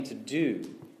to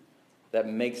do that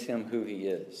makes him who he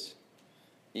is.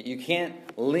 You can't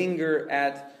linger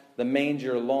at the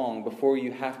manger long before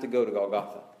you have to go to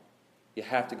Golgotha. You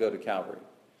have to go to Calvary.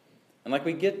 And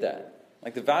we get that.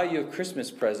 The value of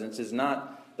Christmas presents is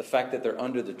not the fact that they're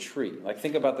under the tree.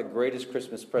 Think about the greatest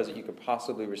Christmas present you could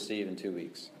possibly receive in 2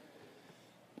 weeks.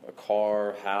 A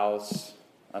car, house,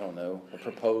 I don't know, a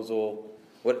proposal,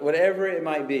 whatever it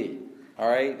might be. All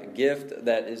right? A gift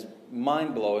that is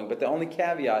mind-blowing, but the only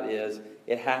caveat is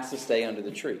it has to stay under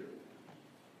the tree.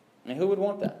 And who would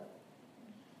want that?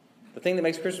 The thing that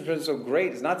makes Christmas presents so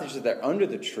great is not just that they're under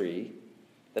the tree,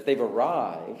 that they've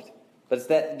arrived, but it's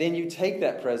that then you take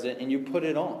that present and you put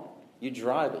it on. You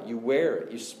drive it, you wear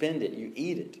it, you spend it, you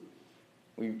eat it.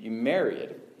 You marry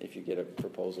it if you get a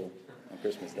proposal on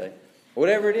Christmas Day.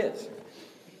 Whatever it is.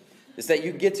 It's that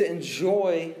you get to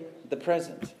enjoy the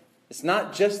present. It's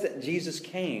not just that Jesus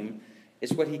came,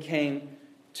 it's what he came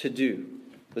to do.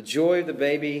 The joy of the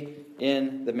baby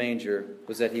in the manger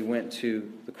was that he went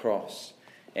to the cross.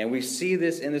 And we see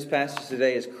this in this passage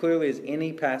today as clearly as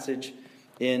any passage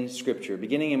in Scripture.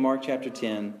 Beginning in Mark chapter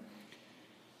 10,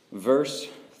 verse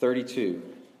 32.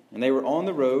 And they were on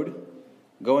the road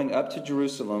going up to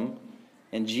Jerusalem,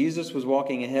 and Jesus was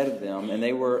walking ahead of them, and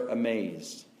they were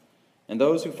amazed. And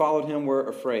those who followed him were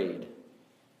afraid.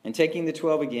 And taking the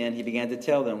 12 again, he began to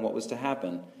tell them what was to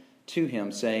happen to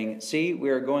him, saying, "See, we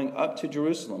are going up to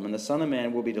Jerusalem, and the Son of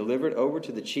Man will be delivered over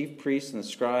to the chief priests and the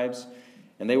scribes,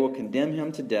 and they will condemn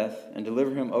him to death and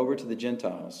deliver him over to the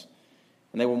Gentiles.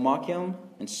 And they will mock him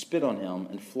and spit on him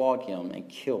and flog him and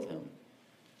kill him.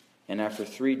 And after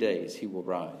 3 days he will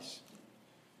rise."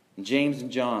 And James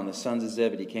and John, the sons of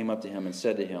Zebedee, came up to him and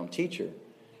said to him, "Teacher,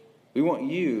 we want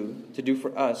you to do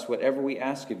for us whatever we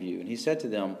ask of you." And he said to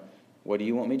them, "What do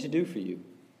you want me to do for you?"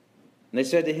 And they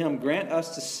said to him, "Grant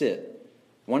us to sit,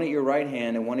 one at your right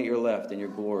hand and one at your left in your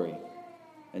glory."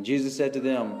 And Jesus said to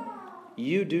them,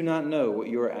 "You do not know what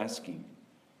you are asking.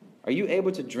 Are you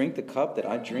able to drink the cup that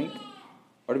I drink,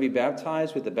 or to be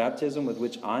baptized with the baptism with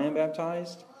which I am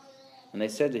baptized?" And they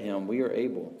said to him, "We are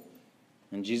able."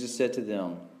 And Jesus said to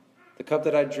them, "The cup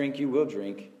that I drink you will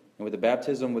drink, and with the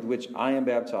baptism with which I am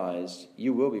baptized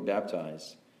you will be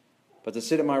baptized. But to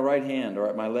sit at my right hand or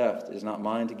at my left is not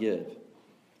mine to give,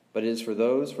 but it is for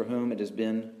those for whom it has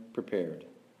been prepared."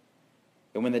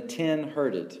 And when the 10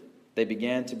 heard it, they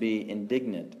began to be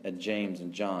indignant at James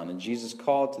and John. And Jesus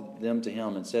called them to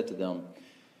him and said to them,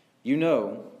 "You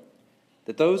know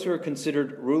that those who are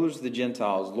considered rulers of the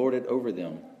Gentiles lord it over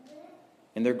them,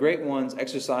 and their great ones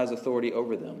exercise authority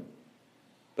over them.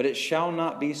 But it shall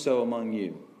not be so among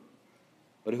you.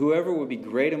 But whoever would be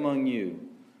great among you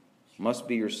must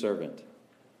be your servant,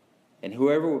 and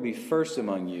whoever will be first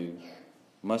among you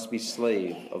must be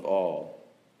slave of all.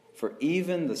 For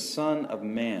even the Son of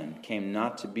Man came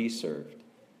not to be served,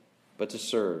 but to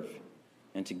serve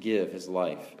and to give his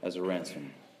life as a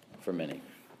ransom for many."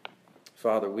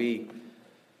 Father, we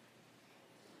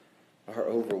are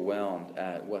overwhelmed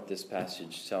at what this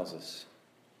passage tells us,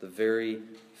 the very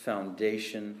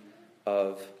foundation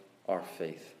of our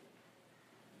faith,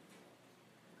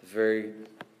 the very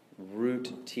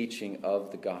root teaching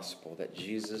of the gospel, that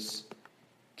Jesus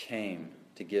came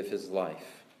to give his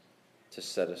life to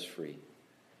set us free.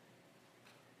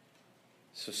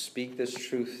 So speak this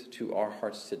truth to our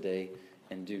hearts today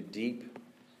and do deep,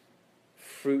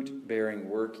 fruit-bearing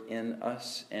work in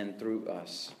us and through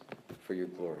us for your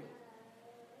glory.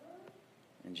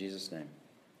 In Jesus' name,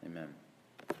 amen.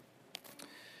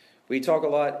 We talk a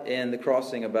lot in the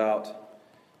Crossing about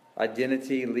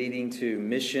identity leading to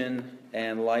mission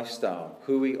and lifestyle.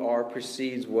 Who we are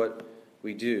precedes what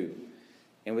we do.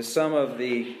 And with some of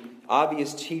the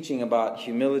obvious teaching about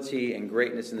humility and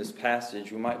greatness in this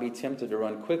passage, we might be tempted to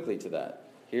run quickly to that.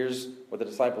 Here's what the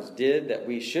disciples did that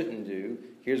we shouldn't do.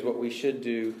 Here's what we should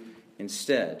do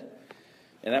instead.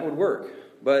 And that would work.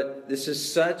 But this is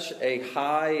such a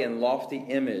high and lofty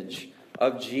image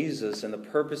of Jesus and the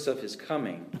purpose of his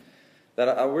coming that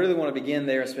I really want to begin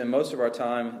there and spend most of our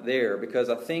time there, because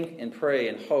I think and pray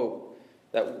and hope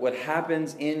that what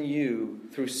happens in you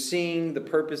through seeing the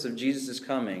purpose of Jesus'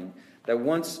 coming, that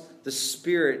once the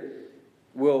Spirit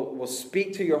will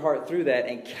speak to your heart through that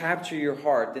and capture your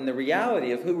heart, then the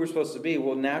reality of who we're supposed to be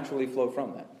will naturally flow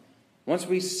from that. Once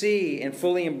we see and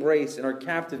fully embrace and are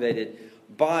captivated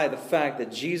by the fact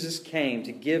that Jesus came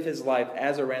to give his life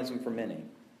as a ransom for many,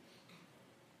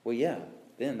 well, yeah,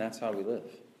 then that's how we live.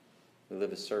 We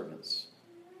live as servants.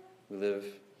 We live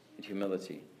in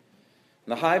humility.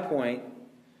 And the high point,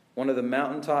 one of the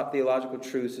mountaintop theological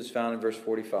truths, is found in verse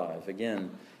 45.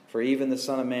 Again, "For even the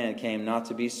Son of Man came not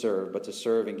to be served, but to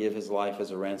serve and give his life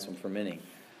as a ransom for many."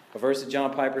 A verse that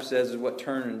John Piper says is what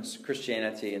turns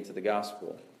Christianity into the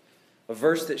gospel. A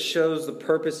verse that shows the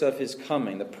purpose of his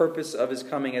coming, the purpose of his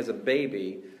coming as a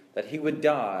baby, that he would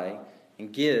die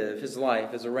and give his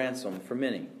life as a ransom for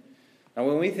many. Now,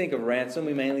 when we think of ransom,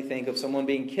 we mainly think of someone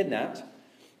being kidnapped,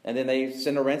 and then they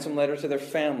send a ransom letter to their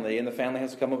family, and the family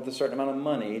has to come up with a certain amount of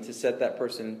money to set that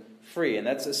person free. And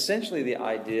that's essentially the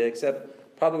idea,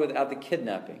 except probably without the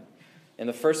kidnapping. In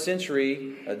the first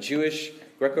century, a Jewish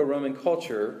Greco-Roman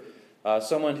culture,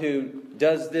 someone who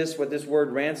does this, what this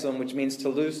word ransom, which means to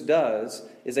loose, does,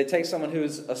 is they take someone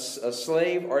who's a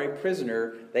slave or a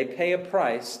prisoner, they pay a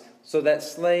price so that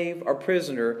slave or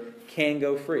prisoner can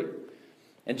go free.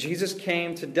 And Jesus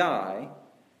came to die.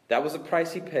 That was the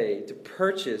price he paid to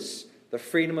purchase the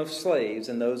freedom of slaves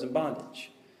and those in bondage.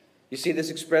 You see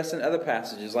this expressed in other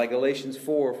passages like Galatians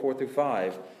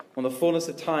 4:4-5. When the fullness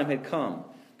of time had come,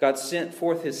 God sent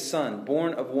forth his Son,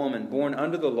 born of woman, born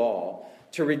under the law,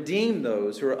 to redeem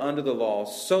those who are under the law,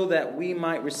 so that we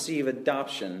might receive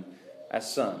adoption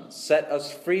as sons. Set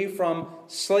us free from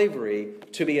slavery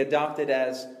to be adopted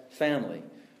as family.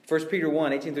 1 Peter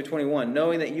 1:18-21,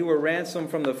 knowing that you were ransomed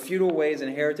from the futile ways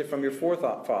inherited from your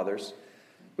forefathers.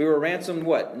 We were ransomed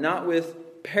what? Not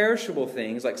with perishable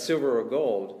things like silver or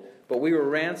gold, but we were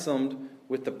ransomed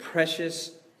with the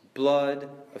precious blood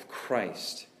of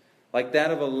Christ, like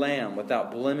that of a lamb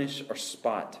without blemish or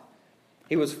spot.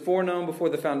 He was foreknown before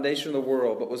the foundation of the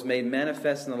world, but was made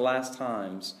manifest in the last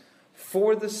times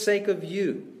for the sake of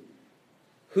you,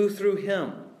 who through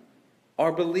him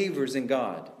are believers in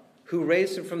God, who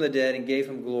raised him from the dead and gave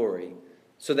him glory,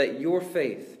 so that your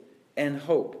faith and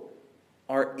hope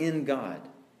are in God.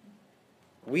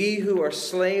 We who are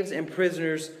slaves and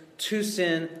prisoners to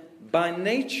sin by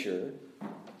nature,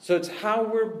 so it's how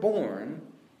we're born.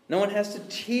 No one has to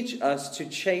teach us to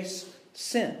chase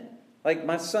sin. Like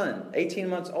my son, 18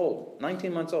 months old,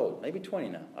 19 months old, maybe 20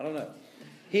 now, I don't know.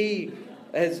 He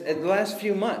has, in the last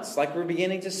few months, like we're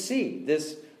beginning to see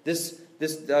this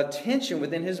tension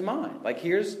within his mind. Like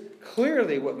here's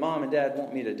clearly what mom and dad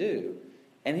want me to do,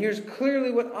 and here's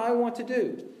clearly what I want to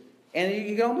do. And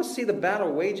you can almost see the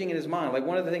battle waging in his mind. Like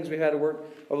one of the things we've had to work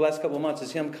over the last couple of months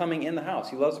is him coming in the house.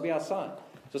 He loves to be outside.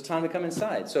 So it's time to come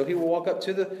inside. So he will walk up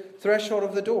to the threshold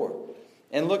of the door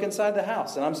and look inside the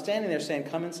house. And I'm standing there saying,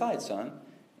 come inside, son.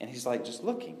 And he's like just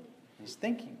looking. He's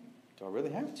thinking, do I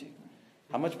really have to?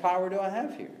 How much power do I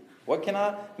have here? What can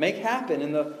I make happen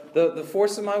in the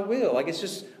force of my will? Like it's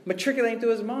just matriculating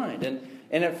through his mind.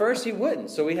 And at first he wouldn't.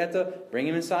 So we had to bring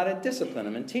him inside and discipline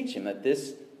him and teach him that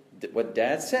this, what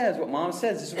dad says, what mom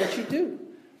says, this is what you do.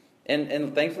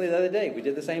 And thankfully the other day we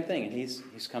did the same thing. And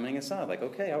he's coming inside like,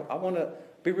 okay, I want to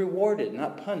be rewarded,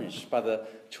 not punished by the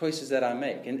choices that I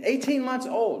make. And 18 months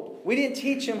old, we didn't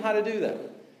teach him how to do that.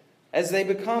 As they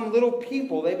become little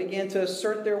people, they begin to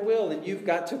assert their will, and you've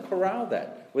got to corral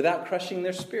that without crushing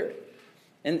their spirit.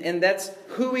 And that's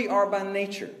who we are by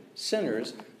nature,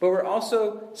 sinners, but we're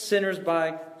also sinners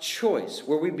by choice,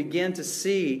 where we begin to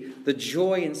see the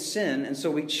joy in sin, and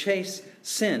so we chase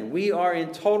sin. We are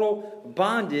in total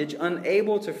bondage,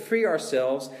 unable to free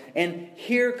ourselves, and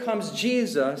here comes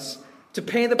Jesus to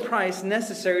pay the price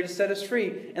necessary to set us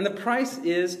free. And the price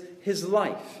is his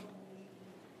life.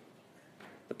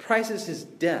 The price is his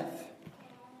death.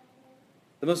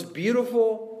 The most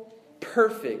beautiful,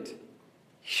 perfect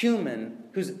human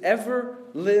who's ever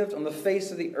lived on the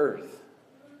face of the earth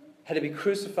had to be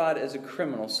crucified as a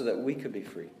criminal so that we could be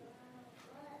free.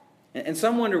 And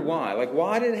some wonder why. Like,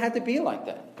 why did it have to be like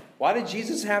that? Why did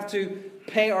Jesus have to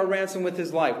pay our ransom with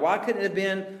his life? Why couldn't it have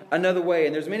been another way?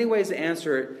 And there's many ways to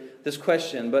answer this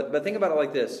question, but think about it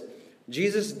like this.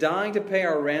 Jesus dying to pay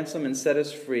our ransom and set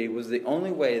us free was the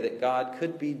only way that God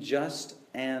could be just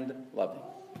and loving.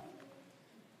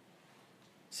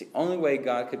 It's the only way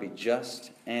God could be just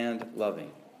and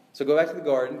loving. So go back to the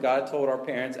garden. God told our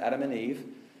parents, Adam and Eve,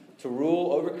 to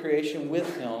rule over creation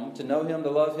with him, to know him,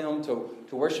 to love him,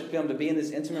 to worship him, to be in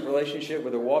this intimate relationship where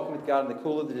they're walking with God in the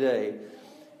cool of the day.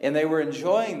 And they were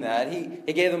enjoying that.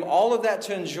 He gave them all of that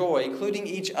to enjoy, including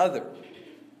each other,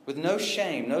 with no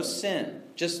shame, no sin,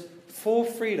 just full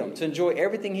freedom to enjoy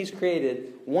everything he's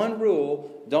created. One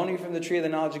rule, don't eat from the tree of the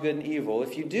knowledge of good and evil.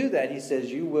 If you do that, he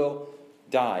says, you will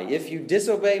die. If you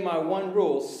disobey my one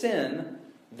rule, sin,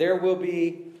 there will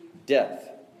be death.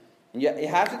 And you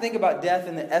have to think about death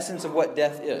in the essence of what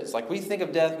death is. Like we think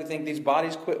of death, we think these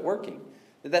bodies quit working.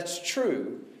 That's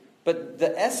true, but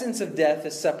the essence of death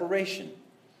is separation.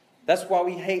 That's why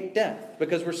we hate death,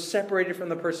 because we're separated from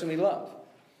the person we love.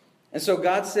 And so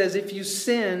God says, if you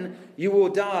sin, you will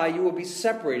die, you will be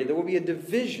separated. There will be a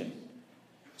division.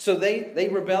 So they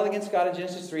rebel against God in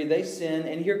Genesis 3, they sin,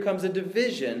 and here comes a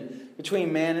division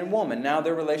between man and woman. Now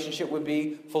their relationship would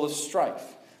be full of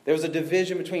strife. There was a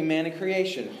division between man and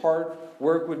creation. Hard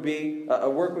work would be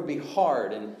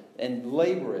hard and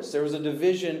laborious. There was a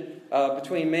division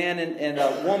between man and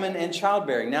woman and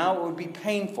childbearing. Now it would be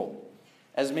painful,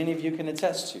 as many of you can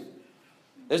attest to.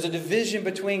 There's a division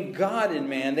between God and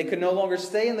man. They could no longer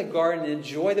stay in the garden and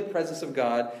enjoy the presence of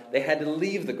God. They had to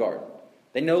leave the garden.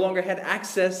 They no longer had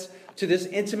access to this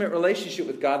intimate relationship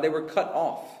with God. They were cut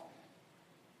off.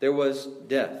 There was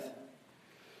death.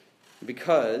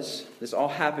 Because this all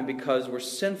happened because we're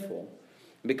sinful.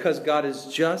 Because God is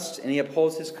just and He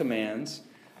upholds His commands,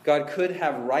 God could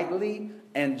have rightly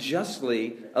and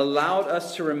justly allowed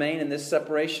us to remain in this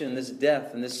separation, in this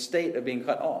death, in this state of being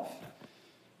cut off.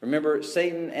 Remember,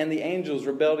 Satan and the angels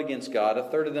rebelled against God. A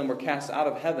third of them were cast out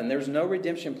of heaven. There's no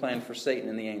redemption plan for Satan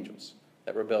and the angels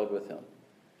that rebelled with him.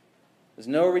 There's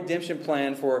no redemption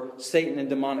plan for Satan and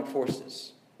demonic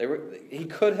forces. He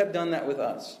could have done that with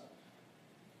us.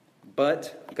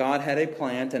 But God had a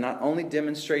plan to not only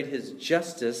demonstrate His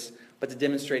justice, but to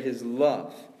demonstrate His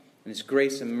love and His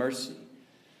grace and mercy.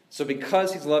 So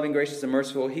because He's loving, gracious, and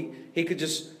merciful, He could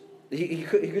just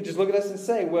look at us and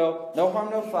say, well, no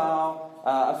harm, no foul.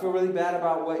 I feel really bad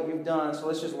about what you've done, so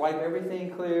let's just wipe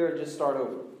everything clear and just start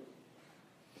over.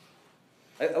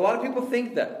 A lot of people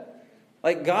think that.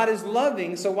 Like, God is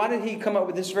loving, so why did He come up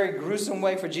with this very gruesome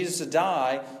way for Jesus to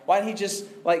die? Why didn't He just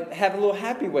have a little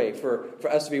happy way for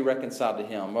us to be reconciled to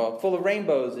Him? Full of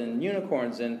rainbows and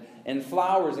unicorns and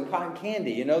flowers and cotton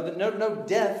candy. No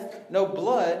death, no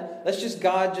blood.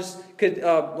 God could,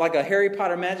 like a Harry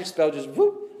Potter magic spell, just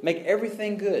whoop, make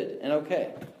everything good and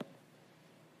okay.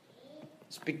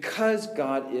 It's because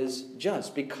God is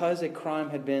just, because a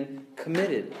crime had been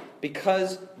committed,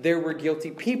 because there were guilty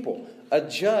people. A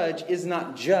judge is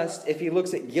not just if he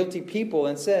looks at guilty people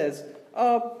and says,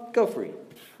 oh, go free.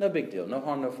 No big deal. No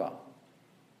harm, no foul.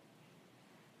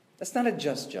 That's not a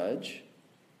just judge.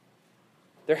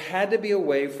 There had to be a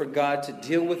way for God to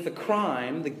deal with the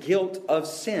crime, the guilt of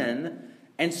sin,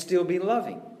 and still be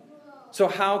loving. So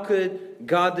how could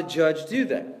God the judge do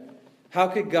that? How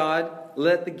could God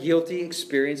let the guilty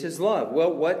experience His love?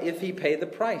 Well, what if He paid the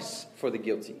price for the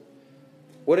guilty?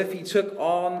 What if He took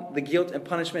on the guilt and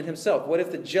punishment Himself? What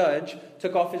if the judge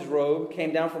took off his robe,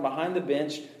 came down from behind the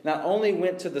bench, not only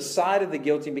went to the side of the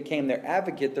guilty and became their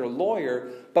advocate, their lawyer,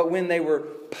 but when they were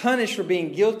punished for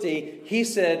being guilty, He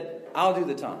said, I'll do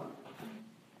the time.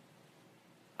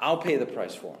 I'll pay the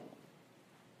price for them.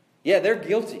 Yeah, they're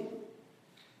guilty.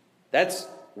 That's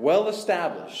well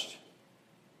established.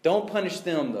 Don't punish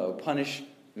them, though. Punish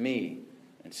me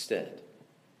instead.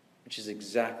 Which is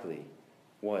exactly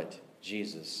what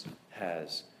Jesus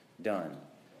has done.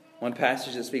 One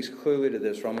passage that speaks clearly to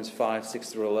this, Romans 5, 6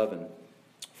 through 11.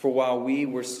 For while we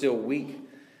were still weak,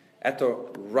 at the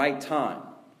right time,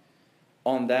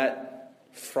 on that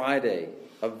Friday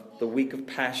of the week of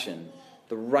Passion,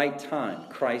 the right time,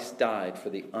 Christ died for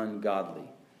the ungodly.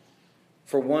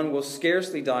 For one will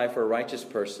scarcely die for a righteous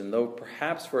person, though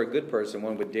perhaps for a good person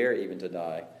one would dare even to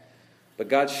die. But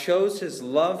God shows His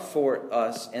love for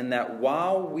us in that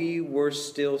while we were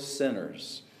still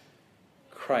sinners,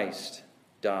 Christ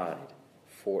died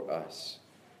for us.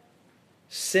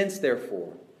 Since,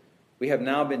 therefore, we have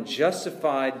now been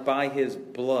justified by His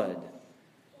blood,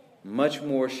 much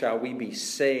more shall we be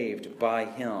saved by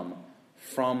Him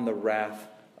from the wrath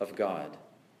of God.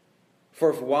 For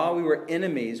if while we were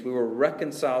enemies, we were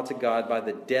reconciled to God by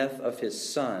the death of His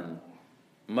Son,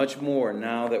 much more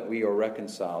now that we are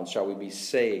reconciled shall we be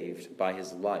saved by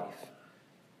His life.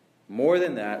 More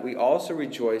than that, we also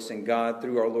rejoice in God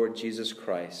through our Lord Jesus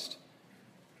Christ,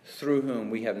 through whom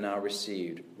we have now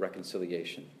received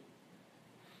reconciliation.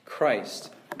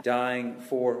 Christ dying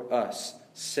for us,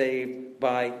 saved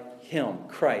by Him,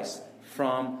 Christ,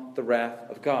 from the wrath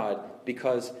of God,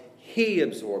 because He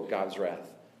absorbed God's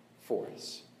wrath for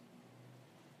us.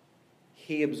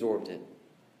 He absorbed it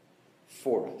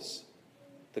for us.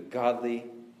 The godly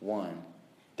one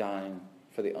dying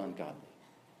for the ungodly.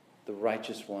 The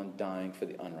righteous one dying for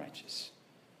the unrighteous.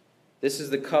 This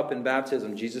is the cup in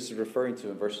baptism Jesus is referring to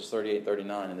in verses 38,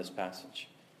 39 in this passage.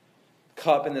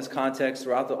 Cup in this context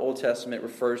throughout the Old Testament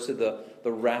refers to the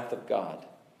wrath of God.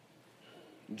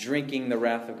 Drinking the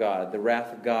wrath of God. The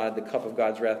wrath of God, the cup of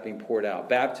God's wrath being poured out.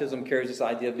 Baptism carries this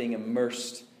idea of being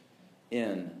immersed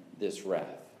in this wrath.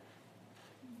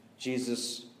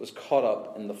 Jesus was caught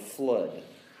up in the flood,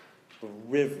 the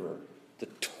river, the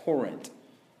torrent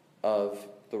of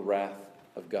the wrath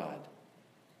of God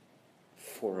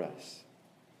for us.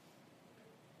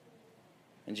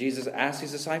 And Jesus asked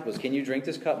His disciples, can you drink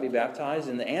this cup and be baptized?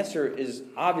 And the answer is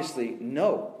obviously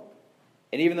no.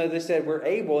 And even though they said we're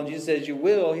able, and Jesus says you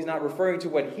will, he's not referring to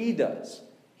what he does.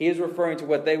 He is referring to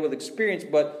what they will experience,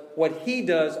 but what he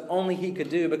does, only he could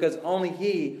do, because only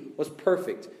he was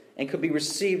perfect and could be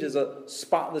received as a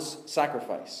spotless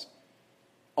sacrifice.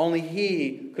 Only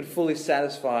he could fully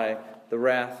satisfy the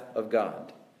wrath of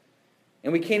God.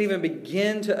 And we can't even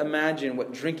begin to imagine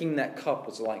what drinking that cup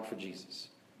was like for Jesus.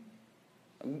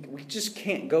 We just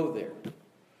can't go there.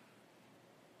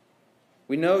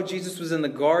 We know Jesus was in the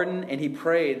garden and he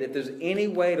prayed that if there's any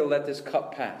way to let this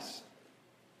cup pass,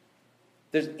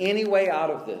 if there's any way out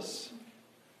of this,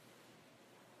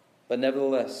 but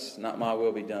nevertheless, not my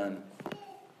will be done,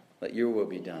 let your will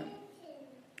be done.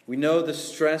 We know the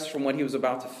stress from what he was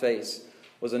about to face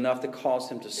was enough to cause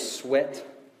him to sweat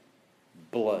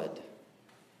blood.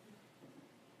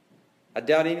 I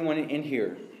doubt anyone in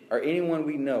here or anyone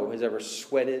we know has ever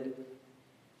sweated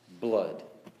blood.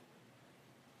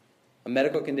 A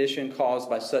medical condition caused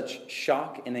by such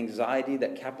shock and anxiety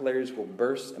that capillaries will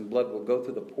burst and blood will go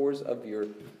through the pores of your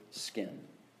skin.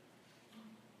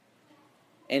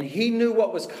 And he knew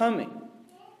what was coming.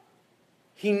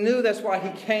 He knew that's why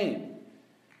he came.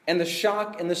 And the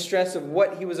shock and the stress of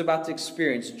what he was about to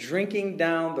experience, drinking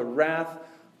down the wrath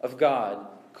of God,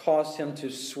 caused him to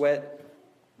sweat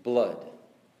blood.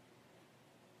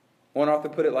 One author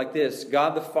put it like this: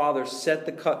 God the Father set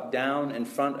the cup down in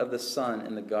front of the Son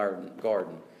in the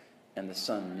garden, and the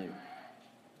Son knew.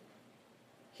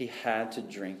 He had to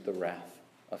drink the wrath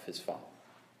of his Father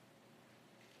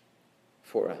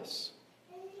for us.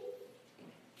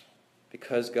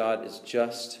 Because God is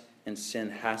just and sin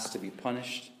has to be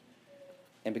punished,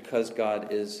 and because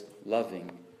God is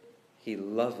loving, he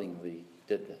lovingly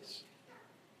did this.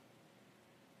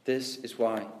 This is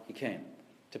why he came,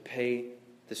 to pay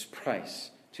this price,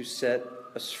 to set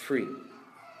us free.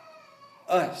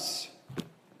 Us,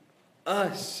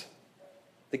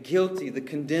 the guilty, the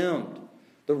condemned,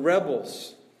 the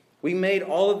rebels. We made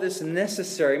all of this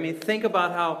necessary. I mean, think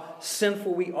about how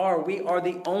sinful we are. We are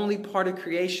the only part of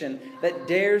creation that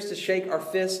dares to shake our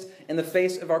fist in the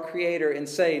face of our Creator and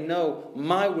say, no,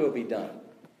 my will be done.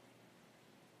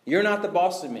 You're not the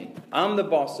boss of me. I'm the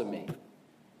boss of me.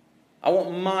 I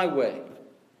want my way.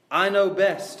 I know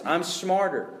best. I'm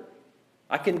smarter.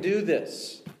 I can do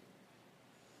this.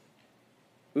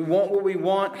 We want what we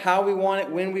want, how we want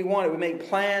it, when we want it. We make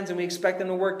plans and we expect them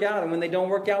to work out. And when they don't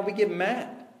work out, we get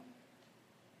mad.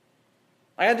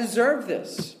 I deserve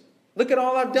this. Look at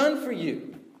all I've done for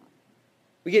you.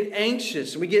 We get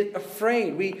anxious. We get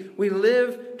afraid. We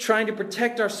live trying to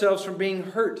protect ourselves from being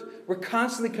hurt. We're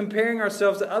constantly comparing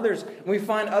ourselves to others. When we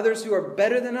find others who are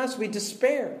better than us, we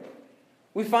despair.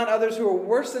 We find others who are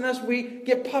worse than us, we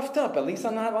get puffed up. At least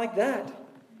I'm not like that.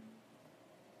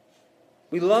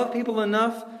 We love people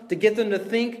enough to get them to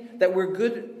think that we're a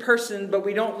good person, but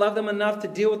we don't love them enough to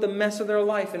deal with the mess of their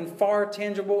life in far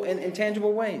tangible and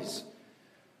intangible ways.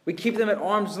 We keep them at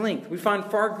arm's length. We find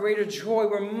far greater joy.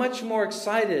 We're much more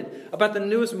excited about the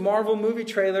newest Marvel movie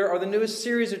trailer or the newest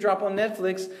series that drop on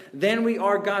Netflix than we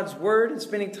are God's Word and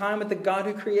spending time with the God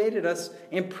who created us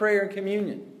in prayer and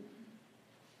communion.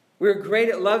 We're great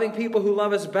at loving people who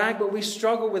love us back, but we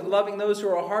struggle with loving those who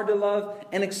are hard to love,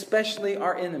 and especially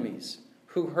our enemies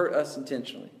who hurt us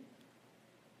intentionally.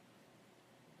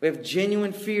 We have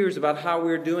genuine fears about how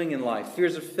we're doing in life.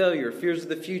 Fears of failure, fears of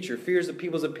the future, fears of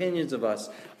people's opinions of us,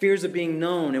 fears of being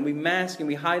known. And we mask and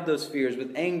we hide those fears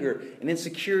with anger and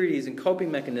insecurities and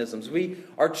coping mechanisms. We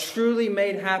are truly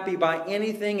made happy by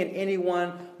anything and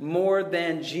anyone more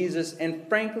than Jesus. And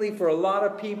frankly, for a lot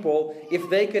of people,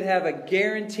 if they could have a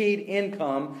guaranteed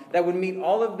income that would meet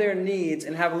all of their needs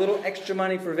and have a little extra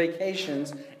money for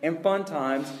vacations and fun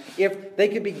times, if they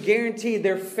could be guaranteed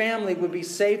their family would be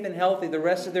safe and healthy the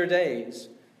rest of their days,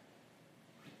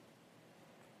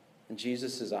 then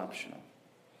Jesus is optional.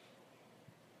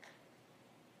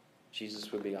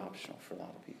 Jesus would be optional for a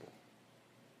lot of people.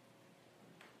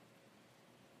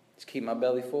 Just keep my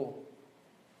belly full.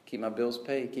 Keep my bills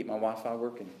paid. Keep my Wi-Fi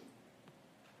working.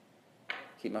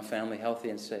 Keep my family healthy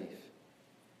and safe.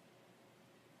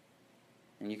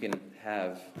 And you can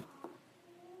have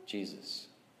Jesus.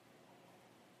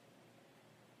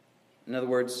 In other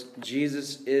words,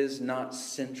 Jesus is not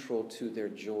central to their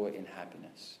joy and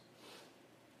happiness.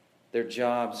 Their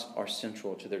jobs are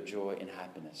central to their joy and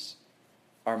happiness.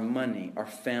 Our money, our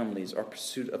families, our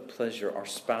pursuit of pleasure, our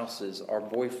spouses, our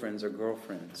boyfriends or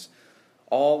girlfriends,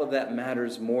 all of that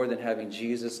matters more than having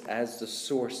Jesus as the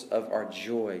source of our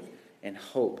joy and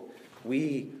hope.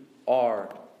 We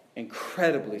are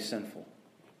incredibly sinful.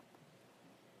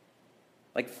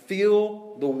 Like,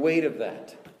 feel the weight of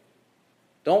that.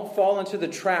 Don't fall into the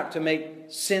trap to make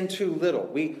sin too little.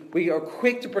 We are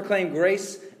quick to proclaim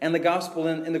grace and the gospel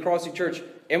in the Crossing Church,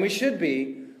 and we should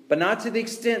be, but not to the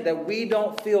extent that we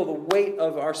don't feel the weight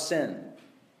of our sin.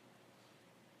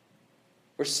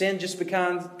 Where sin just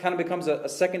kind of becomes a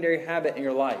secondary habit in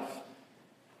your life.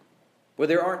 Where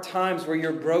there aren't times where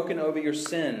you're broken over your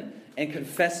sin and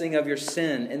confessing of your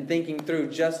sin and thinking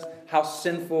through just how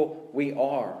sinful we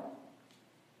are.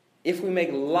 If we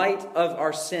make light of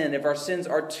our sin, if our sins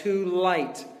are too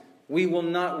light, we will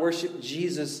not worship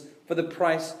Jesus for the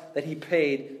price that He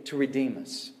paid to redeem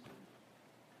us.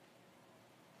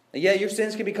 And yeah, your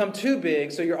sins can become too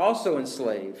big, so you're also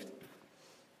enslaved.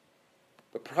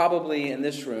 But probably in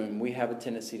this room, we have a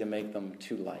tendency to make them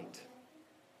too light.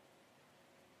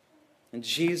 And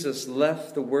Jesus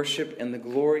left the worship and the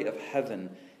glory of heaven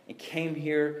and came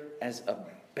here as a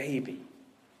baby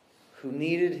who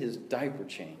needed his diaper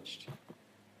changed,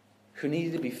 who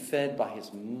needed to be fed by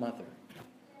his mother,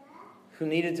 who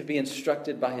needed to be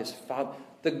instructed by his father.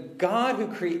 The God who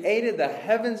created the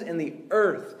heavens and the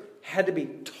earth had to be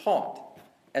taught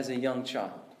as a young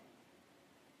child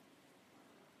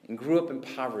and grew up in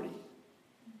poverty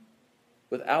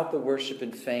without the worship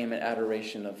and fame and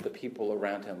adoration of the people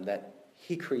around him that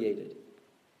he created.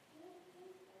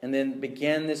 And then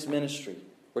began this ministry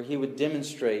where he would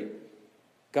demonstrate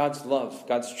God's love,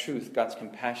 God's truth, God's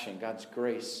compassion, God's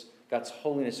grace, God's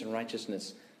holiness and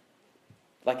righteousness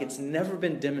like it's never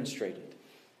been demonstrated.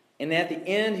 And at the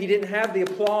end, he didn't have the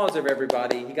applause of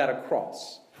everybody. He got a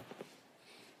cross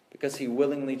because he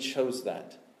willingly chose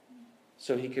that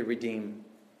so he could redeem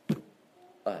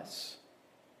us.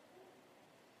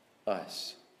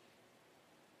 Us.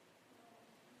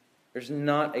 There's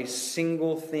not a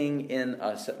single thing in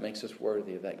us that makes us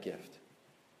worthy of that gift.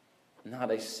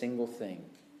 Not a single thing.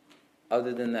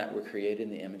 Other than that, we're created in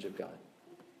the image of God.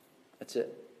 That's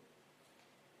it.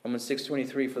 Romans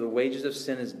 6:23, for the wages of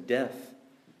sin is death,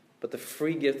 but the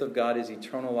free gift of God is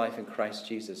eternal life in Christ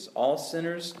Jesus. All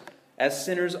sinners, as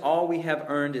sinners, all we have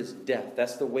earned is death.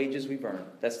 That's the wages we've earned.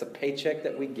 That's the paycheck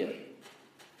that we get.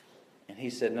 And he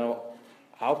said, no,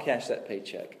 I'll cash that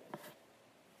paycheck.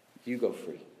 You go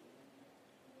free.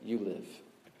 You live.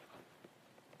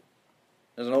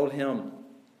 There's an old hymn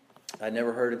I'd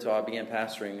never heard until I began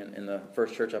pastoring in the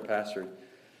first church I pastored,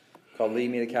 called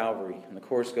Lead Me to Calvary. And the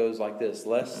chorus goes like this: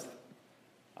 lest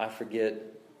I forget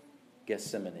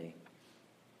Gethsemane,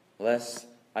 lest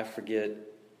I forget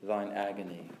thine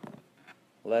agony,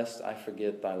 lest I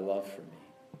forget thy love for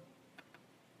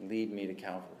me. Lead me to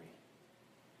Calvary.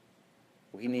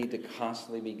 We need to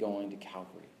constantly be going to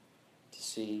Calvary to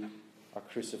see our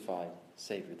crucified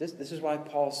Savior. This is why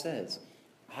Paul says,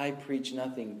 I preach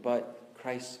nothing but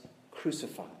Christ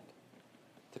crucified.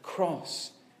 The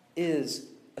cross is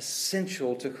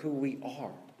essential to who we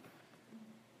are,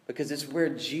 because it's where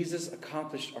Jesus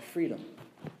accomplished our freedom,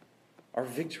 our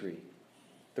victory.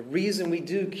 The reason we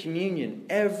do communion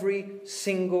every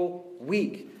single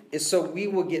week is so we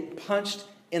will get punched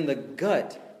in the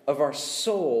gut of our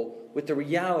soul with the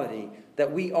reality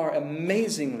that we are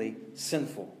amazingly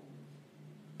sinful.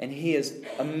 And He is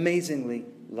amazingly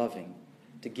loving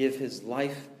to give His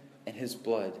life and His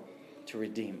blood to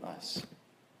redeem us,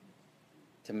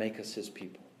 to make us His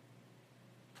people.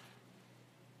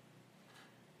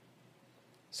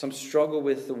 Some struggle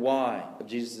with the why of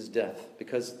Jesus' death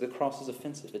because the cross is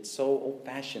offensive. It's so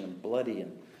old-fashioned and bloody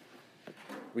and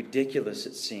ridiculous,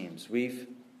 it seems. We've,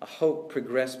 I hope,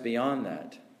 progressed beyond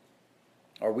that.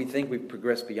 Or we think we've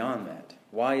progressed beyond that.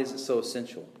 Why is it so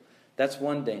essential? That's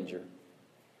one danger.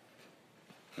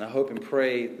 And I hope and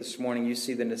pray this morning you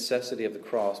see the necessity of the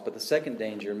cross. But the second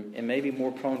danger, and maybe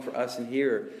more prone for us in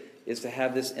here, is to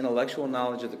have this intellectual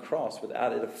knowledge of the cross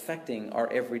without it affecting our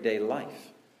everyday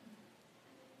life.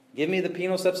 Give me the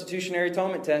penal substitutionary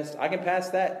atonement test. I can pass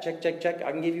that. Check, check, check.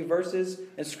 I can give you verses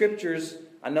and scriptures.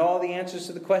 I know all the answers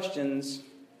to the questions.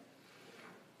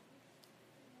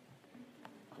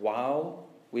 While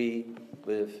we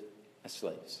live as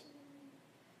slaves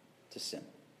to sin.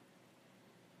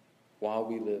 While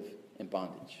we live in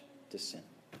bondage to sin.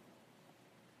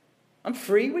 I'm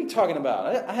free? What are you talking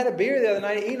about? I had a beer the other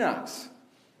night at Enoch's.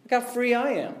 Look how free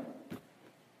I am.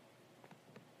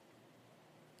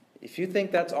 If you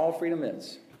think that's all freedom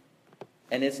is,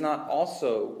 and it's not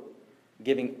also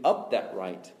giving up that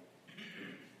right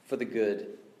for the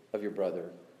good of your brother,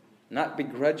 not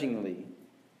begrudgingly,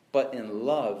 but in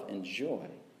love and joy.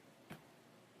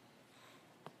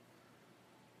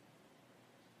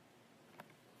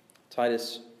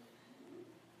 Titus,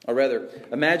 or rather,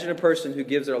 imagine a person who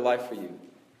gives their life for you.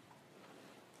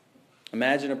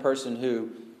 Imagine a person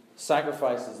who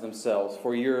sacrifices themselves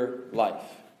for your life.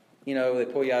 You know, they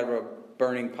pull you out of a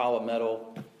burning pile of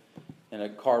metal in a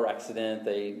car accident.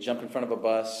 They jump in front of a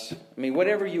bus. I mean,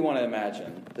 whatever you want to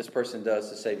imagine this person does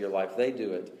to save your life, they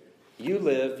do it. You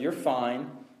live, you're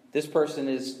fine. This person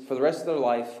is, for the rest of their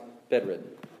life, bedridden,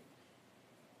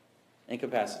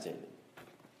 incapacitated.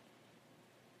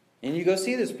 And you go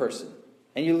see this person,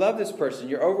 and you love this person.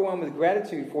 You're overwhelmed with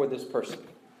gratitude for this person.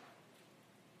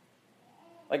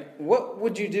 Like, what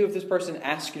would you do if this person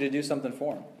asked you to do something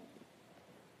for them?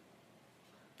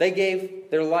 They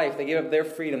gave their life, they gave up their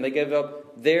freedom, they gave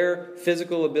up their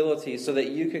physical abilities so that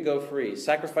you could go free,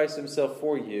 sacrifice themselves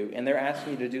for you, and they're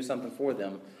asking you to do something for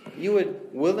them. You would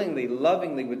willingly,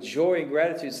 lovingly, with joy and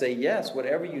gratitude say, yes,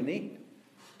 whatever you need,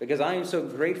 because I am so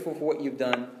grateful for what you've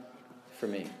done for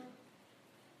me.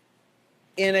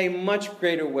 In a much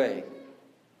greater way,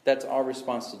 that's our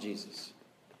response to Jesus.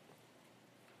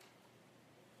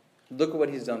 Look at what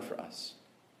he's done for us.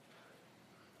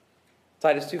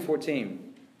 Titus 2:14.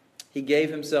 He gave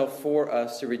himself for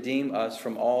us to redeem us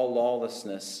from all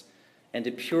lawlessness and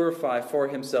to purify for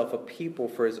himself a people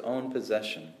for his own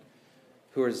possession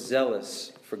who are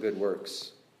zealous for good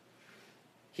works.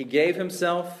 He gave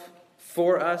himself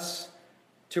for us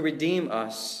to redeem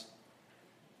us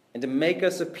and to make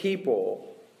us a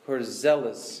people who are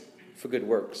zealous for good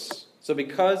works. So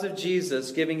because of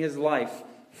Jesus giving his life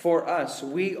for us,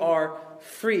 we are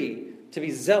free to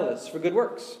be zealous for good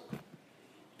works.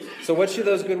 So what should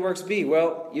those good works be?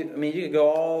 Well, you could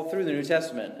go all through the New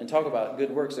Testament and talk about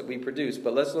good works that we produce,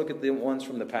 but let's look at the ones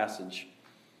from the passage.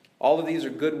 All of these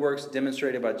are good works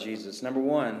demonstrated by Jesus. Number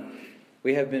one,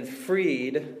 we have been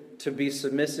freed to be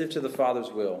submissive to the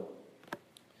Father's will.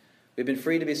 We've been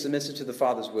freed to be submissive to the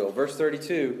Father's will. Verse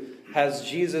 32 has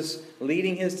Jesus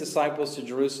leading his disciples to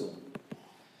Jerusalem.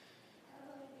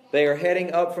 They are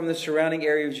heading up from the surrounding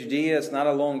area of Judea. It's not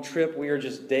a long trip. We are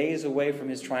just days away from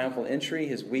his triumphal entry,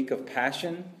 his week of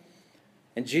passion.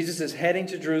 And Jesus is heading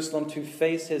to Jerusalem to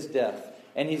face his death.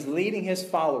 And he's leading his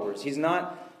followers. They're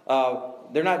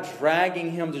not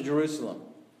dragging him to Jerusalem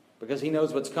because he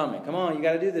knows what's coming. Come on, you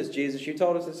got to do this, Jesus. You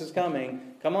told us this is coming.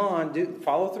 Come on,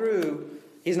 follow through.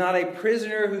 He's not a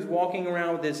prisoner who's walking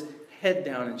around with his head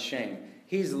down in shame.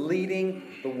 He's leading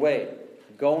the way,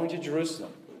 going to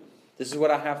Jerusalem. This is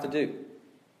what I have to do.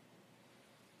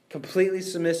 Completely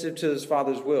submissive to his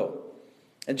Father's will.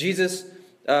 And Jesus,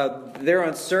 they're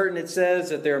uncertain. It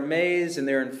says that they're amazed and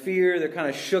they're in fear. They're kind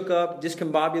of shook up,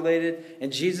 discombobulated.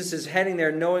 And Jesus is heading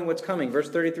there knowing what's coming. Verse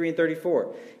 33 and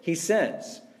 34. He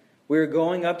says, "We are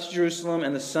going up to Jerusalem,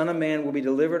 and the Son of Man will be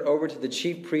delivered over to the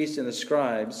chief priests and the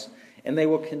scribes, and they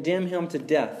will condemn him to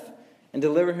death and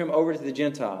deliver him over to the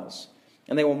Gentiles.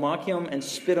 And they will mock him and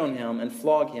spit on him and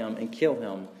flog him and kill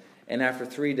him. And after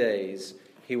 3 days,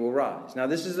 he will rise." Now,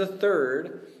 this is the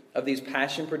third of these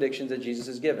passion predictions that Jesus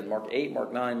has given. Mark 8,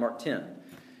 Mark 9, Mark 10.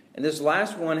 And this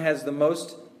last one has the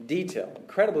most detail,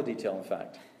 incredible detail, in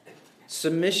fact.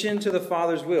 Submission to the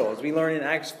Father's will, as we learn in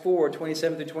Acts 4,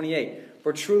 27 through 28.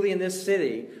 "For truly in this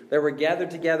city there were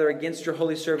gathered together against your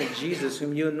holy servant Jesus,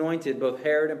 whom you anointed, both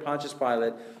Herod and Pontius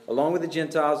Pilate, along with the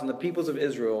Gentiles and the peoples of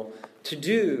Israel, to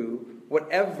do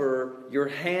whatever your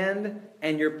hand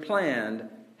and your plan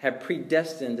had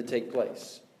predestined to take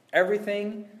place."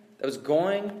 Everything that was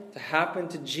going to happen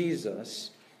to Jesus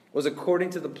was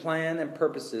according to the plan and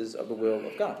purposes of the will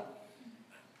of God.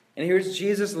 And here's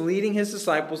Jesus leading his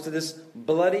disciples to this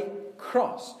bloody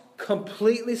cross,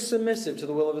 completely submissive to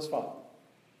the will of his Father.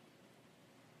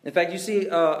 In fact, you see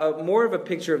more of a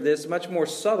picture of this, much more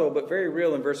subtle but very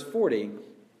real, in verse 40,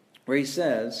 where he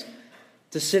says,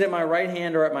 "To sit at my right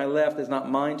hand or at my left is not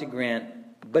mine to grant,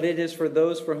 but it is for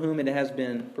those for whom it has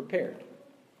been prepared."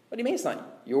 What do you mean it's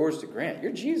not yours to grant?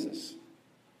 You're Jesus. You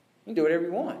can do whatever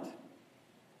you want.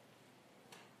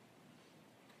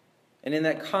 And in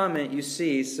that comment, you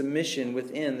see submission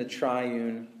within the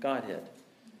triune Godhead.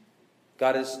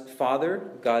 God is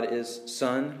Father, God is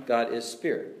Son, God is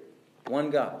Spirit.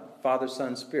 One God, Father,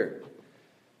 Son, Spirit.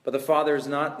 But the Father is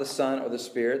not the Son or the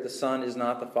Spirit. The Son is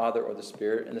not the Father or the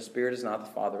Spirit. And the Spirit is not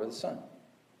the Father or the Son.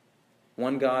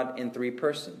 One God in three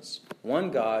persons.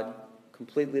 One God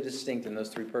completely distinct in those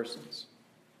three persons.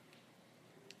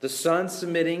 The Son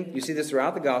submitting, you see this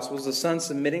throughout the Gospels, the Son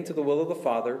submitting to the will of the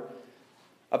Father,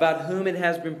 about whom it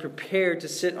has been prepared to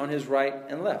sit on his right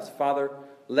and left. "Father,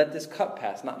 let this cup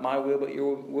pass. Not my will, but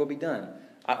your will be done.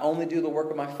 I only do the work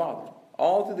of my Father."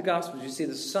 All through the Gospels, you see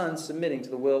the Son submitting to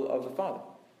the will of the Father.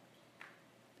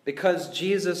 Because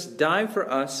Jesus died for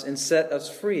us and set us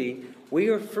free, we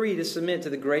are free to submit to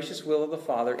the gracious will of the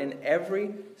Father in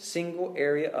every single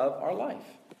area of our life.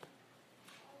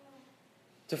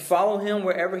 To follow him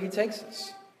wherever he takes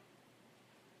us.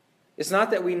 It's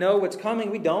not that we know what's coming.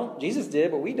 We don't. Jesus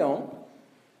did, but we don't.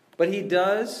 But he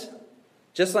does,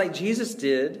 just like Jesus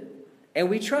did, and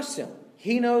we trust him.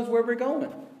 He knows where we're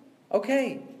going.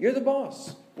 Okay, you're the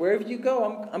boss. Wherever you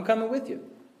go, I'm coming with you.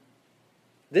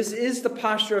 This is the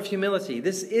posture of humility.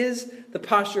 This is the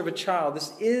posture of a child.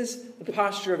 This is the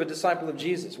posture of a disciple of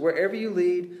Jesus. Wherever you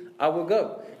lead, I will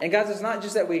go. And guys, it's not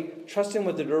just that we trust him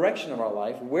with the direction of our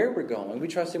life, where we're going. We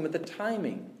trust him with the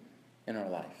timing in our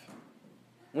life,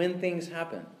 when things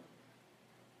happen.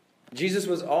 Jesus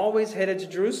was always headed to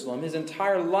Jerusalem. His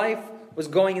entire life was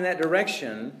going in that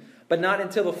direction, but not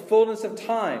until the fullness of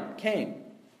time came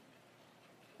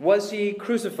was he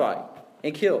crucified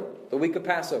and killed the week of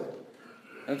Passover.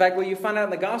 In fact, what you find out in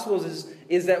the Gospels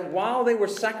is that while they were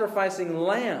sacrificing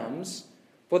lambs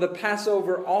for the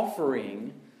Passover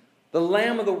offering, the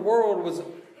Lamb of God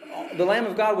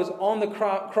was on the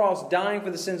cross dying for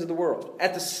the sins of the world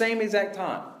at the same exact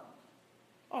time.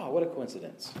 Oh, what a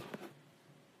coincidence.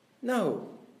 No,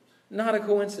 not a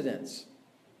coincidence.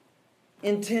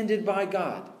 Intended by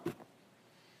God.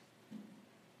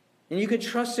 And you can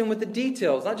trust him with the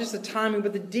details, not just the timing,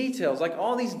 but the details. Like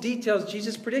all these details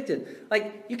Jesus predicted.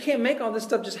 Like you can't make all this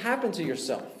stuff just happen to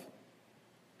yourself.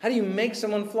 How do you make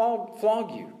someone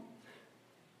flog you?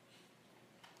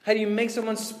 How do you make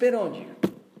someone spit on you?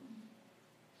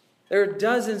 There are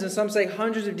dozens, and some say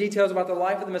hundreds of details about the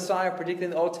life of the Messiah predicted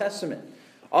in the Old Testament.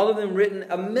 All of them written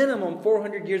a minimum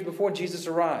 400 years before Jesus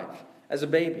arrived as a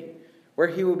baby, where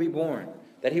he would be born,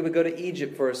 that he would go to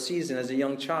Egypt for a season as a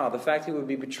young child, the fact he would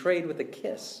be betrayed with a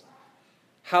kiss,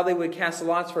 how they would cast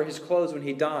lots for his clothes when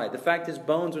he died, the fact his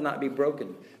bones would not be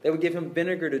broken, they would give him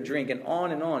vinegar to drink, and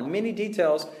on and on. Many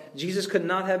details Jesus could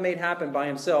not have made happen by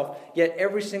himself, yet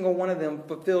every single one of them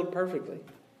fulfilled perfectly.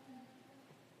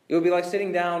 It would be like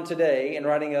sitting down today and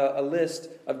writing a list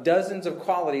of dozens of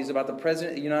qualities about the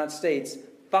President of the United States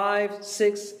 500,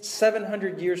 600,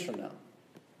 700 years from now.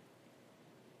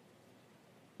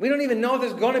 We don't even know if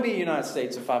there's going to be a United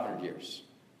States in 500 years.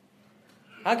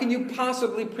 How can you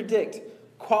possibly predict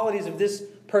qualities of this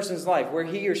person's life, where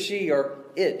he or she or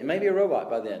it may be a robot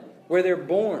by then, where they're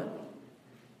born,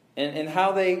 and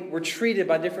how they were treated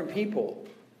by different people,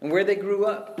 and where they grew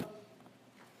up?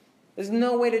 There's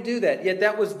no way to do that. Yet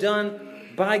that was done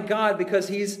by God because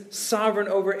he's sovereign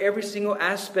over every single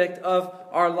aspect of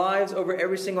our lives, over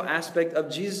every single aspect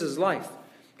of Jesus' life.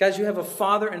 Guys, you have a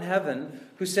Father in heaven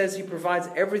who says he provides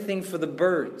everything for the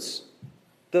birds.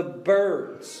 The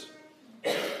birds.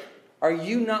 Are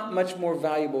you not much more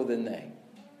valuable than they?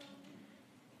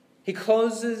 He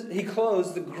clothes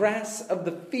the grass of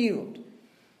the field.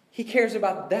 He cares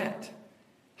about that.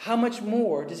 How much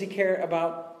more does he care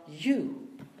about you?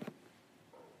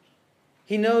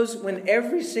 He knows when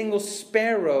every single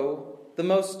sparrow, the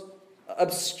most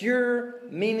obscure,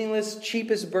 meaningless,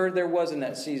 cheapest bird there was in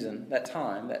that season, that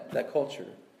time, that culture.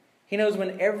 He knows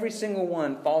when every single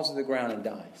one falls to the ground and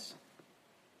dies.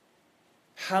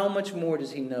 How much more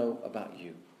does he know about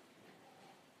you?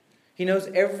 He knows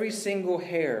every single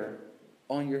hair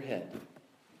on your head.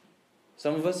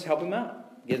 Some of us help him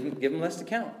out. Give him less to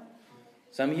count.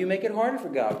 Some of you make it harder for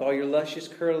God with all your luscious,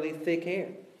 curly, thick hair.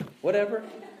 Whatever.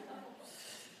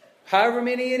 However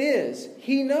many it is,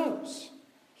 he knows.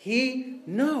 He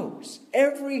knows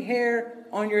every hair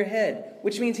on your head,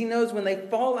 which means he knows when they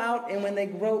fall out and when they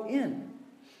grow in.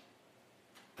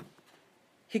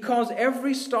 He calls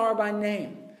every star by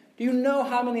name. Do you know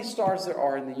how many stars there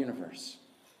are in the universe?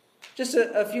 Just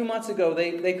a few months ago,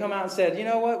 they come out and said, you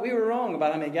know what? We were wrong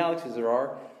about how many galaxies there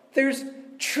are. There's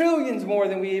trillions more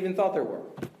than we even thought there were.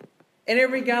 And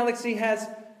every galaxy has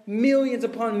millions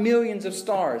upon millions of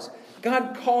stars.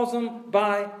 God calls them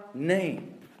by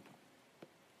name.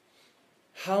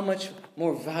 How much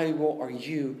more valuable are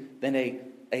you than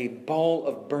a ball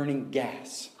of burning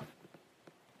gas?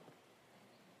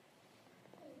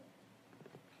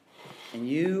 And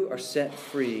you are set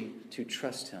free to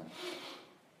trust him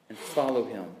and follow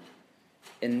him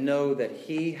and know that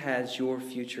he has your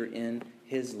future in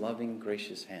his loving,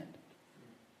 gracious hand.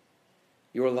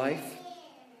 Your life,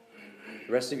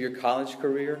 the rest of your college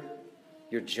career,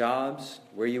 your jobs,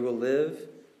 where you will live,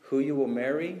 who you will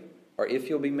marry, or if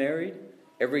you'll be married,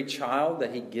 every child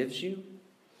that he gives you,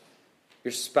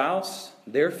 your spouse,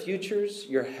 their futures,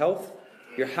 your health,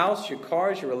 your house, your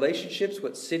cars, your relationships,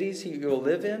 what cities you will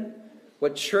live in,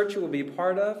 what church you will be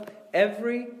part of,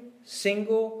 every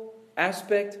single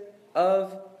aspect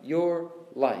of your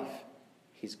life,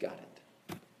 he's got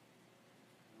it.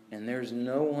 And there's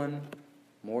no one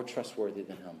more trustworthy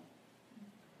than him.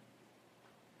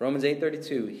 Romans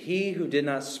 8:32, he who did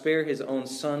not spare his own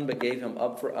son but gave him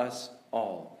up for us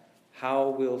all, how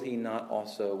will he not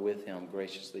also with him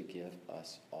graciously give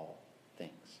us all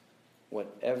things?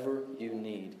 Whatever you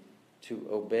need to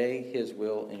obey his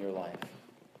will in your life,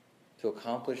 to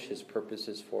accomplish his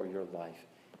purposes for your life,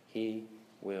 he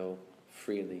will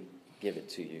freely give it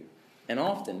to you. And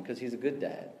often, because he's a good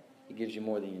dad, he gives you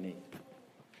more than you need.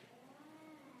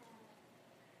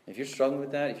 If you're struggling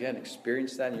with that, if you haven't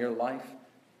experienced that in your life,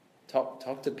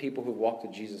 talk to people who walked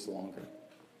with Jesus longer.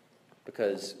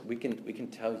 Because we can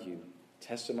tell you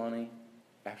testimony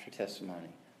after testimony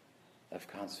of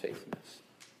God's faithfulness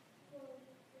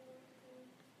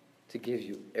to give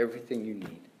you everything you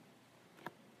need.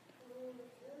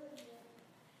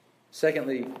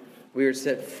 Secondly, we are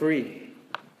set free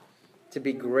to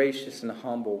be gracious and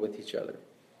humble with each other.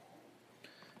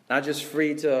 Not just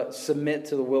free to submit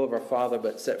to the will of our Father,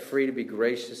 but set free to be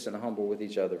gracious and humble with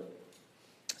each other.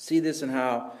 See this in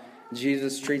how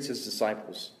Jesus treats his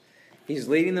disciples. He's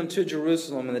leading them to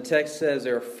Jerusalem, and the text says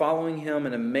they are following him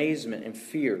in amazement and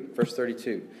fear. Verse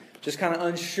 32. Just kind of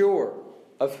unsure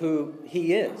of who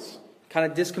he is.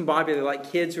 Kind of discombobulated, like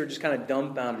kids who are just kind of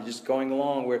dumbfounded, just going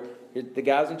along where the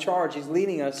guy's in charge. He's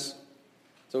leading us.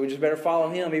 So we just better follow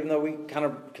him, even though we kind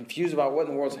of confused about what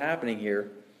in the world's happening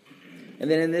here. And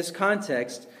then in this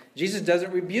context, Jesus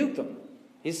doesn't rebuke them.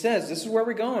 He says, this is where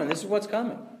we're going. This is what's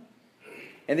coming.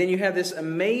 And then you have this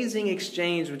amazing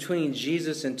exchange between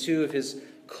Jesus and two of his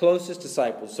closest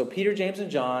disciples. So Peter, James, and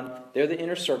John, they're the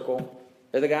inner circle.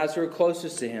 They're the guys who are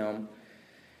closest to him.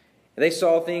 They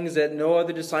saw things that no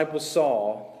other disciples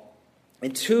saw.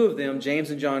 And two of them, James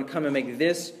and John, come and make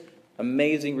this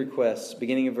amazing request,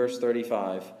 beginning in verse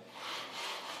 35.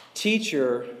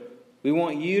 Teacher, we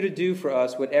want you to do for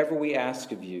us whatever we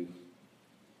ask of you.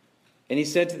 And he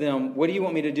said to them, what do you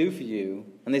want me to do for you?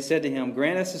 And they said to him,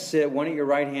 grant us to sit one at your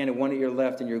right hand and one at your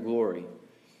left in your glory.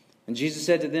 And Jesus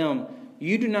said to them,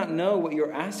 you do not know what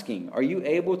you're asking. Are you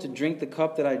able to drink the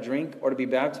cup that I drink, or to be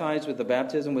baptized with the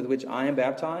baptism with which I am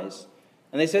baptized?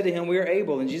 And they said to him, we are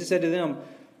able. And Jesus said to them,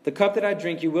 the cup that I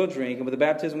drink you will drink, and with the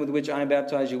baptism with which I am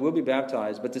baptized you will be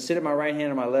baptized. But to sit at my right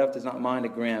hand or my left is not mine to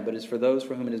grant, but is for those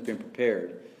for whom it has been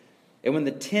prepared. And when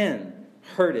the 10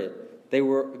 heard it, they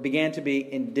began to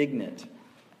be indignant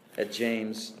at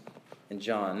James and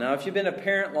John. Now, if you've been a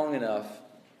parent long enough,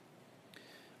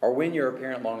 or when you're a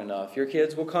parent long enough, your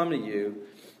kids will come to you,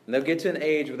 and they'll get to an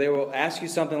age where they will ask you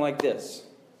something like this.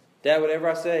 Dad, whatever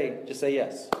I say, just say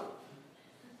yes.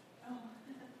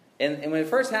 And when it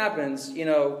first happens,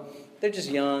 they're just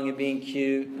young and being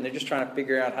cute, and they're just trying to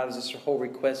figure out how does this whole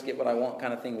request get what I want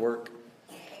kind of thing work.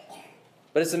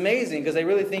 But it's amazing because they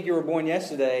really think you were born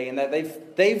yesterday, and that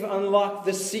they've unlocked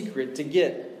the secret to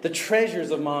get the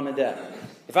treasures of mom and dad.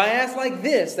 If I ask like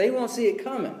this, they won't see it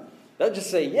coming. They'll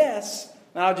just say yes,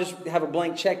 and I'll just have a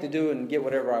blank check to do it and get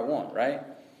whatever I want, right?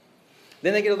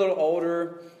 Then they get a little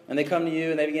older, and they come to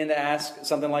you, and they begin to ask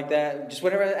something like that. Just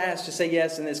whatever I ask, just say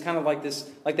yes, and it's kind of like this,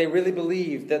 like they really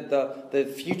believe that the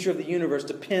future of the universe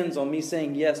depends on me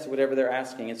saying yes to whatever they're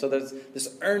asking. And so there's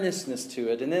this earnestness to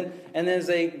it. And then as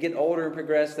they get older and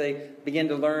progress, they begin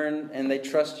to learn, and they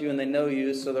trust you, and they know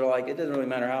you, so they're like, it doesn't really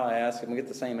matter how I ask, I'm going to get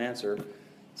the same answer.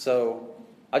 So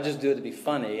I'll just do it to be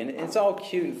funny. And it's all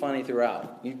cute and funny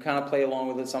throughout. You kind of play along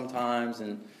with it sometimes,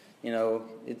 and,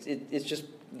 it's just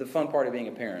the fun part of being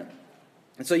a parent.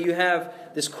 And so you have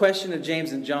this question of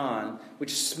James and John,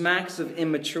 which smacks of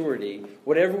immaturity.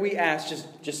 Whatever we ask,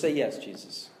 just say yes,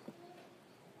 Jesus.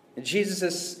 And Jesus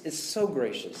is so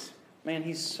gracious. Man,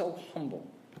 he's so humble.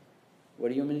 What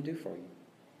do you want me to do for you?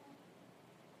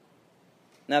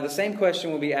 Now, the same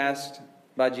question will be asked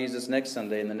by Jesus next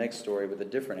Sunday in the next story with a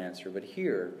different answer. But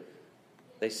here,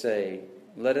 they say,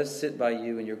 let us sit by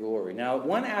you in your glory. Now,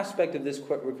 one aspect of this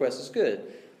request is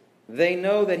good. They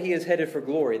know that he is headed for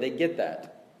glory. They get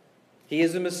that. He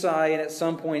is the Messiah, and at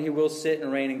some point he will sit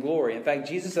and reign in glory. In fact,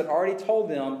 Jesus had already told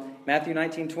them, Matthew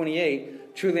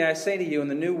 19:28, truly I say to you, in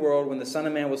the new world, when the Son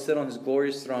of Man will sit on his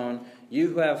glorious throne,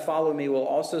 you who have followed me will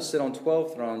also sit on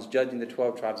 12 thrones, judging the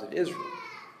 12 tribes of Israel.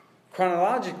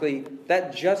 Chronologically,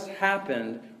 that just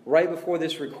happened right before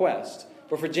this request.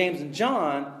 But for James and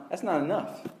John, that's not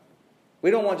enough.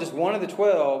 We don't want just one of the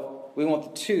 12. We want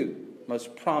the two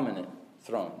most prominent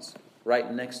thrones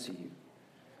right next to you.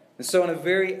 And so in a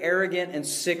very arrogant and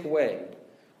sick way,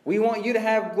 we want you to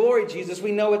have glory, Jesus.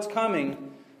 We know it's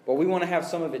coming, but we want to have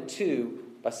some of it too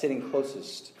by sitting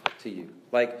closest to you.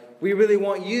 Like, we really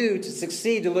want you to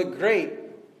succeed, to look great,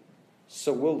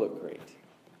 so we'll look great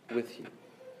with you.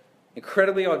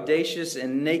 Incredibly audacious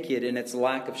and naked in its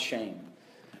lack of shame.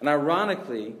 And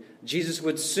ironically, Jesus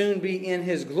would soon be in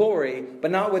his glory, but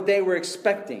not what they were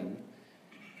expecting.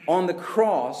 on the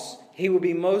cross, he would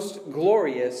be most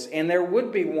glorious, and there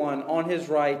would be one on his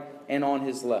right and on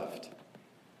his left,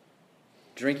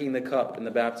 drinking the cup in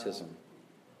the baptism.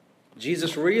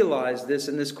 Jesus realized this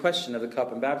in this question of the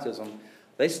cup and baptism.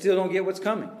 They still don't get what's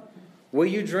coming. Will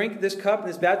you drink this cup and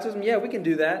this baptism? Yeah, we can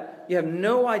do that. You have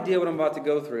no idea what I'm about to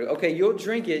go through. Okay, you'll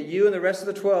drink it. You and the rest of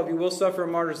the 12, you will suffer a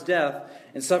martyr's death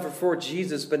and suffer for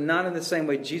Jesus, but not in the same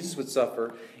way Jesus would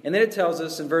suffer. And then it tells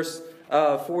us in verse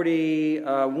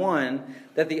 41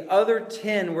 that the other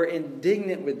 10 were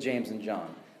indignant with James and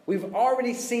John. We've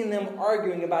already seen them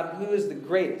arguing about who is the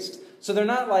greatest. So they're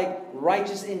not like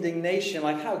righteous indignation,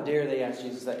 like how dare they ask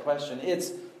Jesus that question.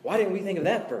 It's, why didn't we think of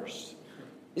that first?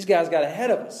 These guys got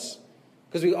ahead of us.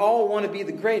 Because we all want to be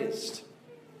the greatest.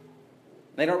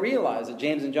 They don't realize that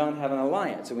James and John have an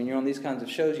alliance. And when you're on these kinds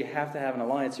of shows, you have to have an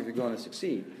alliance if you're going to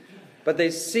succeed. But they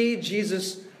see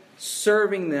Jesus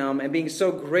serving them and being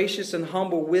so gracious and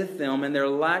humble with them and their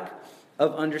lack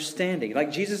of understanding.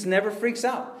 Like Jesus never freaks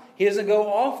out. He doesn't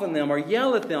go off on them or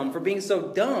yell at them for being so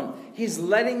dumb. He's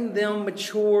letting them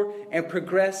mature and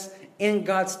progress in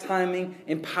God's timing,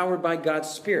 empowered by God's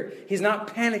Spirit. He's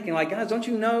not panicking like, guys, don't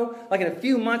you know? Like in a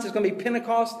few months it's going to be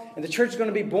Pentecost and the church is going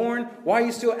to be born. Why are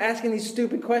you still asking these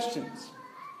stupid questions?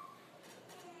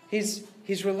 He's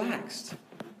relaxed.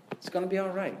 It's going to be all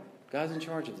right. God's in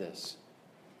charge of this.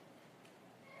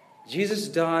 Jesus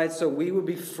died so we would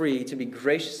be free to be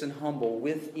gracious and humble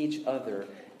with each other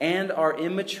and our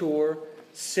immature,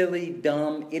 silly,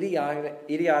 dumb,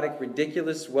 idiotic,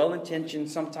 ridiculous, well-intentioned,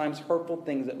 sometimes hurtful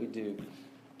things that we do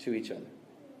to each other.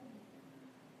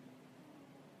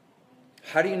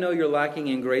 How do you know you're lacking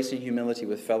in grace and humility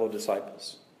with fellow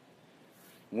disciples?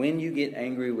 When you get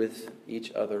angry with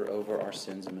each other over our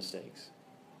sins and mistakes.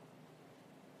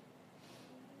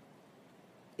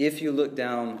 If you look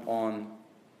down on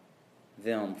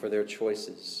them for their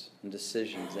choices and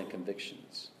decisions and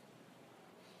convictions.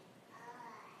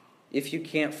 If you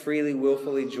can't freely,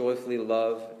 willfully, joyfully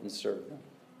love and serve them.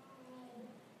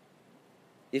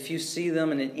 If you see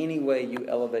them and in any way you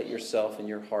elevate yourself and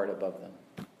your heart above them.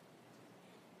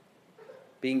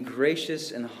 Being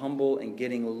gracious and humble and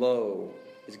getting low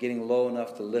is getting low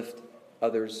enough to lift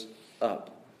others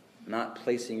up, not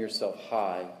placing yourself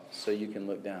high so you can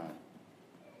look down.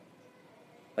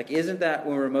 Like, isn't that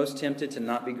when we're most tempted to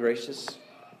not be gracious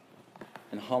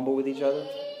and humble with each other?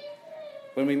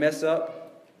 When we mess up?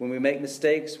 When we make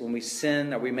mistakes, when we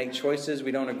sin, or we make choices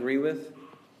we don't agree with.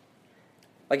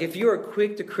 Like if you are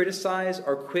quick to criticize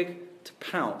or quick to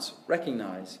pounce,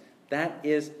 recognize that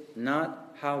is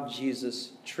not how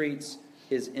Jesus treats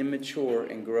his immature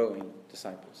and growing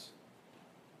disciples.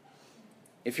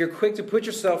 If you're quick to put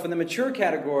yourself in the mature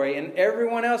category and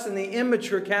everyone else in the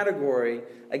immature category,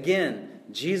 again,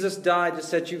 Jesus died to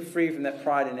set you free from that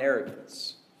pride and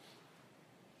arrogance.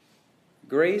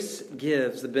 Grace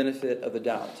gives the benefit of the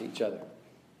doubt to each other.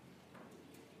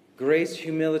 Grace,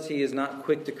 humility is not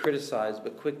quick to criticize,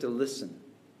 but quick to listen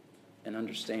and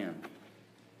understand.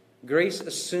 Grace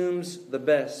assumes the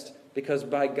best because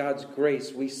by God's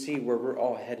grace we see where we're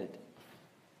all headed.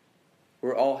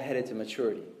 We're all headed to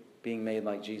maturity, being made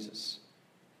like Jesus.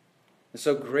 And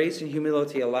so grace and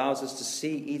humility allows us to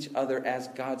see each other as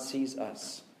God sees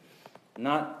us.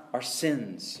 Not our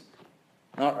sins,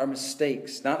 not our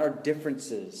mistakes, not our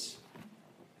differences,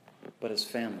 but as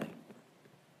family,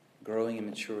 growing and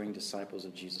maturing disciples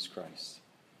of Jesus Christ.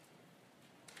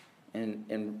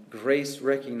 And grace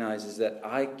recognizes that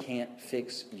I can't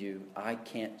fix you, I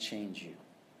can't change you.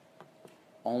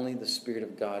 Only the Spirit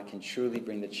of God can truly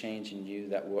bring the change in you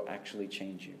that will actually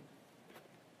change you.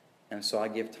 And so I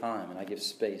give time and I give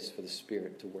space for the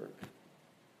Spirit to work.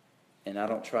 And I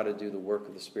don't try to do the work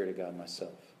of the Spirit of God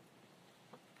myself.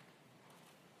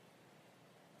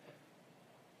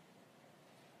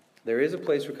 There is a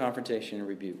place for confrontation and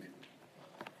rebuke,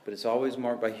 but it's always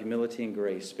marked by humility and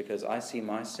grace because I see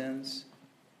my sins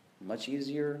much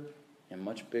easier and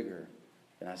much bigger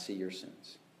than I see your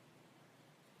sins.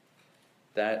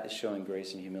 That is showing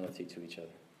grace and humility to each other.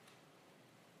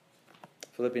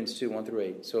 Philippians 2, 1 through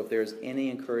 8. So if there is any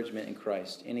encouragement in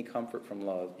Christ, any comfort from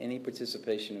love, any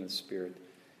participation in the Spirit,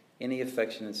 any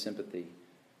affection and sympathy,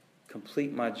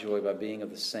 complete my joy by being of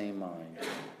the same mind,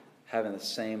 having the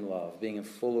same love, being in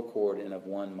full accord and of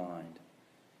one mind.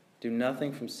 Do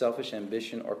nothing from selfish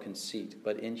ambition or conceit,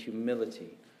 but in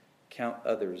humility count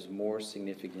others more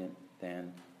significant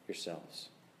than yourselves.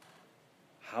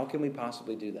 How can we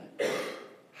possibly do that?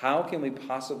 How can we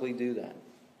possibly do that?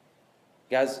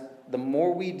 Guys, the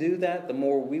more we do that, the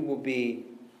more we will be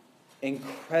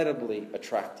incredibly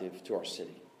attractive to our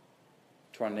city,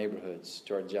 to our neighborhoods,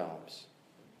 to our jobs.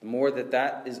 The more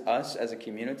that is us as a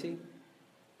community,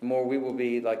 the more we will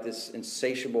be like this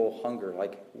insatiable hunger.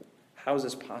 Like, how is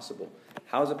this possible?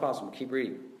 How is it possible? Keep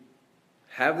reading.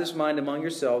 Have this mind among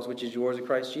yourselves, which is yours in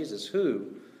Christ Jesus, who,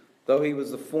 though he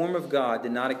was the form of God,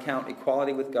 did not account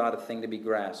equality with God a thing to be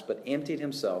grasped, but emptied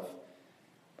himself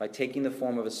by taking the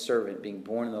form of a servant, being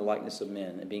born in the likeness of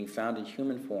men, and being found in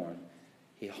human form.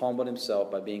 He humbled himself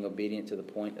by being obedient to the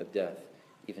point of death,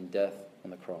 even death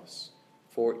on the cross.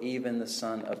 For even the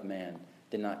Son of Man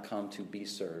did not come to be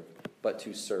served, but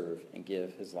to serve and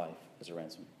give his life as a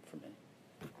ransom for many.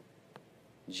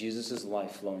 Jesus'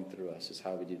 life flowing through us is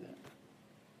how we do that.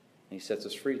 And he sets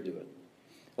us free to do it.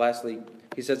 Lastly,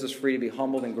 he sets us free to be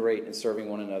humbled and great in serving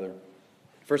one another.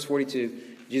 Verse 42,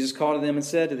 Jesus called to them and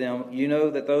said to them, you know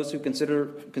that those who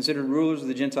considered rulers of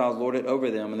the Gentiles lord it over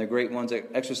them, and the great ones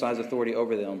exercise authority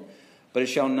over them. But it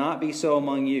shall not be so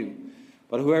among you.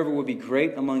 But whoever would be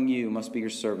great among you must be your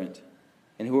servant.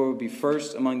 And whoever would be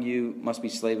first among you must be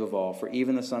slave of all. For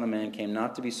even the Son of Man came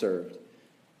not to be served,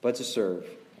 but to serve,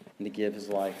 and to give his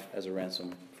life as a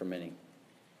ransom for many.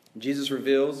 Jesus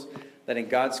reveals that in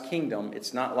God's kingdom,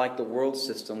 it's not like the world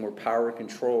system where power and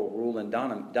control rule and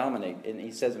dominate. And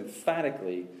he says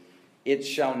emphatically, it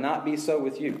shall not be so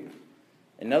with you.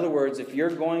 In other words, if you're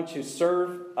going to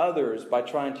serve others by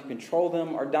trying to control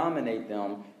them or dominate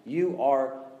them, you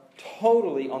are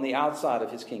totally on the outside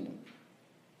of his kingdom.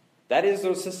 That is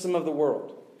the system of the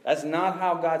world. That's not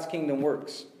how God's kingdom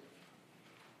works.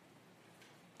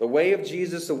 The way of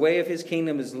Jesus, the way of his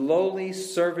kingdom is lowly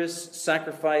service,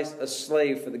 sacrifice, a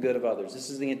slave for the good of others. This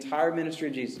is the entire ministry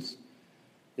of Jesus.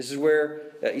 This is where,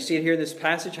 you see it here in this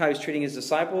passage, how he's treating his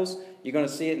disciples. You're going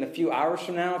to see it in a few hours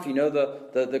from now, if you know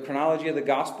the chronology of the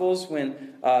Gospels,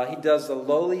 when he does the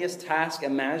lowliest task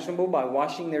imaginable by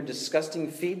washing their disgusting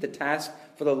feet, the task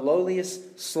for the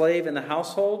lowliest slave in the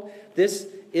household. This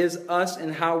is us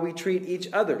and how we treat each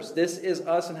other. This is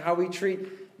us and how we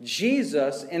treat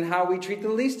Jesus and how we treat the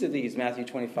least of these, Matthew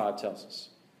 25 tells us.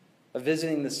 Of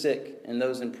visiting the sick and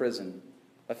those in prison,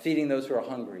 by feeding those who are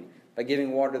hungry, by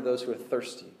giving water to those who are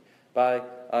thirsty, by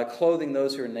clothing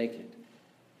those who are naked.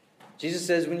 Jesus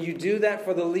says, when you do that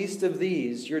for the least of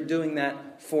these, you're doing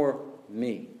that for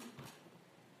me.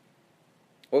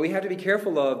 What we have to be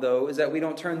careful of, though, is that we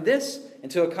don't turn this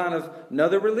into a kind of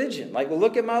another religion. Like, well,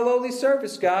 look at my lowly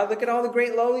service, God. Look at all the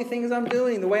great lowly things I'm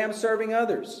doing, the way I'm serving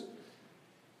others.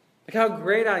 Look how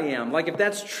great I am. Like, if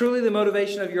that's truly the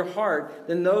motivation of your heart,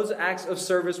 then those acts of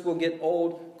service will get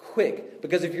old quick.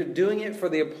 Because if you're doing it for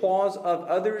the applause of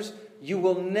others, you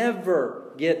will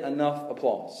never get enough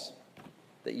applause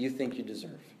that you think you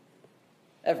deserve.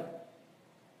 Ever.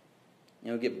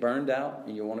 You'll get burned out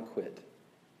and you'll want to quit.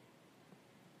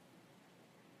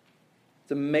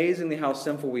 It's amazingly how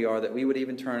sinful we are that we would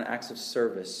even turn acts of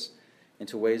service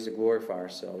into ways to glorify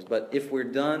ourselves. But if they're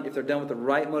done with the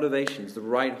right motivations, the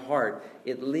right heart,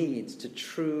 it leads to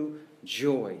true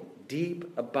joy,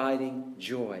 deep, abiding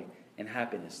joy and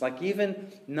happiness. Like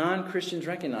even non-Christians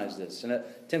recognize this. In a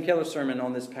Tim Keller's sermon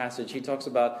on this passage, he talks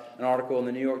about an article in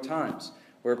the New York Times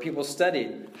where people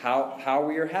studied how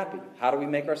we are happy. How do we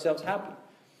make ourselves happy?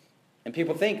 And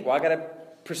people think, well, I got to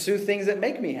pursue things that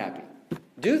make me happy.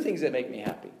 Do things that make me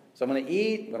happy. So I'm going to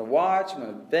eat, I'm going to watch, I'm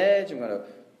going to veg, I'm going to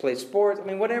play sports. I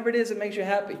mean, whatever it is that makes you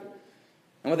happy.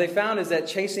 And what they found is that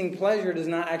chasing pleasure does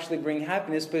not actually bring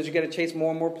happiness because you got to chase more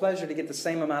and more pleasure to get the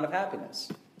same amount of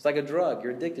happiness. It's like a drug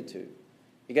you're addicted to.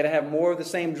 You got to have more of the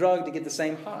same drug to get the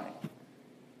same high.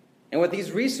 And what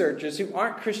these researchers who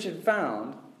aren't Christians,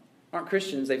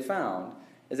 they found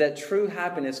is that true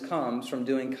happiness comes from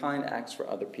doing kind acts for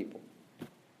other people.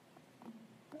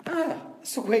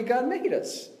 That's the way God made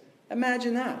us.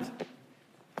 Imagine that.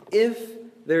 If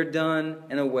they're done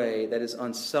in a way that is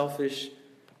unselfish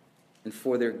and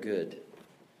for their good,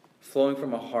 flowing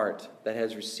from a heart that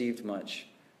has received much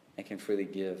and can freely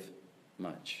give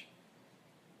much.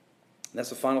 And that's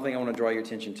the final thing I want to draw your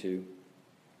attention to.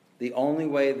 The only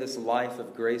way this life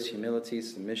of grace, humility,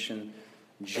 submission,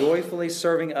 joyfully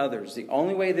serving others, the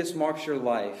only way this marks your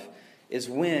life is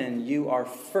when you are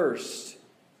first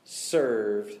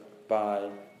served by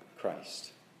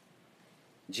Christ.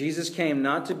 Jesus came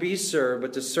not to be served,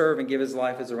 but to serve and give his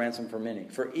life as a ransom for many.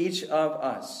 For each of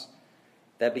us,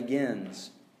 that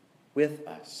begins with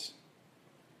us.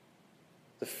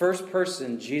 The first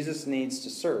person Jesus needs to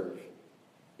serve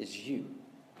is you.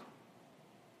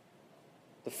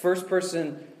 The first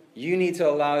person you need to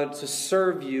allow to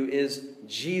serve you is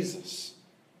Jesus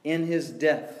in his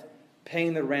death,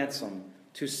 paying the ransom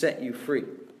to set you free.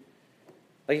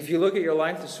 Like if you look at your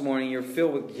life this morning, you're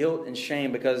filled with guilt and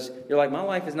shame because you're like, my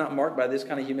life is not marked by this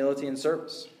kind of humility and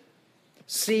service.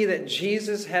 See that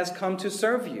Jesus has come to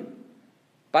serve you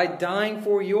by dying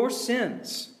for your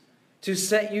sins to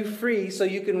set you free so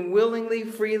you can willingly,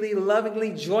 freely,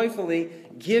 lovingly, joyfully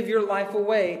give your life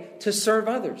away to serve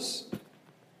others.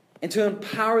 And to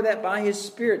empower that by His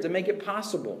Spirit to make it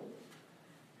possible.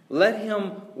 Let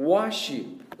Him wash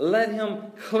you. Let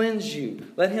Him cleanse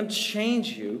you. Let Him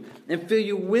change you and fill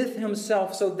you with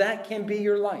Himself so that can be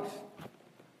your life.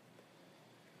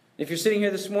 If you're sitting here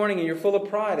this morning and you're full of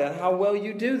pride at how well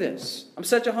you do this. I'm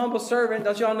such a humble servant.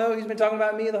 Don't y'all know He's been talking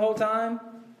about me the whole time?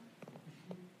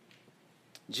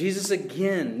 Jesus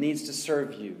again needs to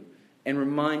serve you and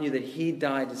remind you that He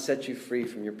died to set you free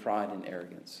from your pride and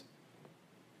arrogance.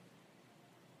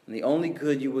 And the only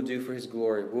good you will do for His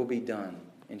glory will be done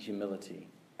in humility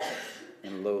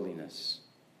and lowliness.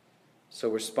 So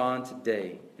respond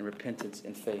today in repentance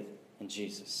and faith in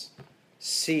Jesus.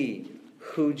 See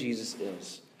who Jesus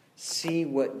is. See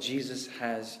what Jesus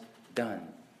has done.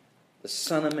 The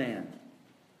Son of Man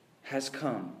has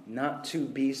come not to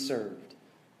be served,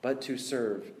 but to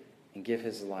serve and give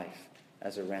His life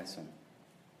as a ransom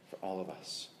for all of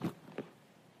us.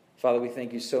 Father, we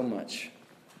thank You so much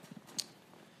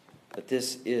that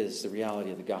this is the reality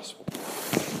of the gospel.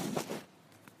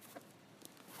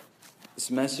 This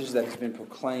message that has been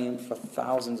proclaimed for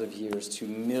thousands of years to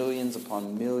millions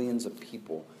upon millions of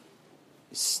people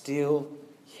is still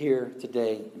here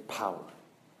today in power.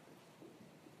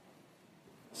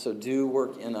 So do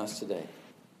work in us today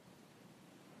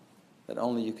that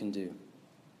only You can do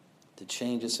to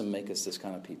change us and make us this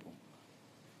kind of people.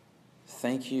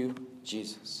 Thank You,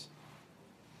 Jesus,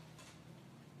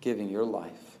 giving Your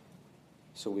life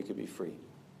so we could be free.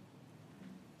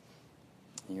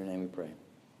 In Your name we pray.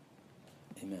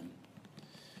 Amen.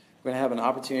 We're going to have an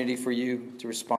opportunity for you to respond.